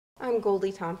I'm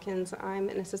Goldie Tompkins. I'm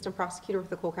an assistant prosecutor with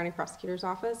the Cole County Prosecutor's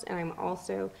Office, and I'm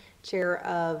also chair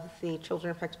of the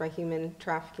Children Affected by Human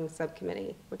Trafficking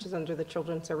Subcommittee, which is under the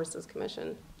Children's Services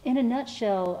Commission. In a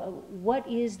nutshell, what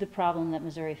is the problem that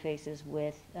Missouri faces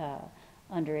with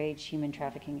underage human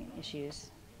trafficking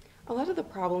issues? A lot of the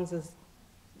problems is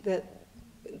that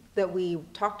we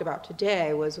talked about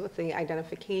today was with the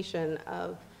identification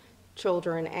of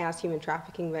children as human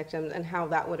trafficking victims and how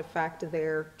that would affect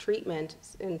their treatment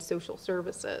in social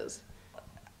services.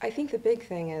 I think the big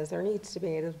thing is there needs to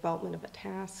be a development of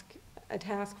a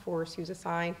task force who's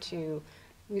assigned to,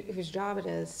 whose job it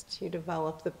is to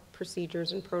develop the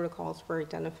procedures and protocols for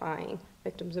identifying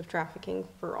victims of trafficking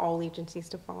for all agencies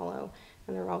to follow.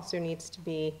 And there also needs to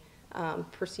be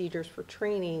procedures for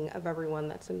training of everyone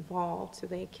that's involved so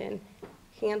they can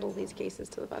handle these cases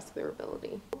to the best of their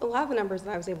ability. A lot of the numbers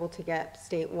that I was able to get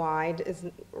statewide is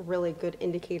a really good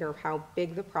indicator of how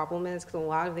big the problem is, because a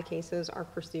lot of the cases are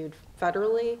pursued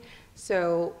federally.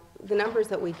 So the numbers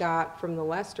that we got from the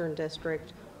Western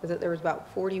District was that there was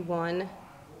about 41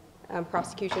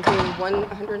 prosecutions, meaning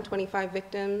 125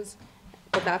 victims,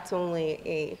 but that's only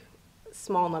a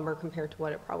small number compared to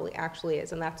what it probably actually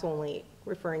is, and that's only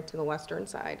referring to the western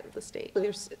side of the state. So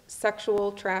there's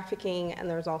sexual trafficking and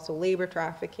there's also labor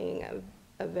trafficking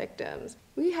of victims.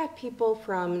 We had people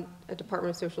from a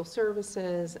Department of Social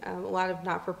Services, a lot of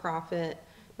not-for-profit,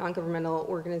 non-governmental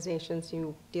organizations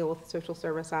who deal with the social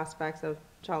service aspects of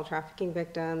child trafficking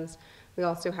victims. We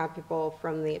also had people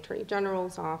from the Attorney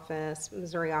General's office,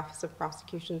 Missouri Office of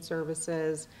Prosecution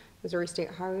Services, Missouri State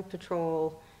Highway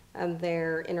Patrol, and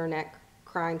their Internet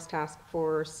Crimes Task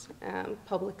Force,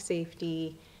 public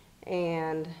safety,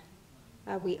 and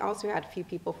we also had a few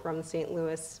people from the St.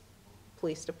 Louis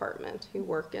Police Department who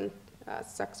work in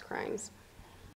sex crimes.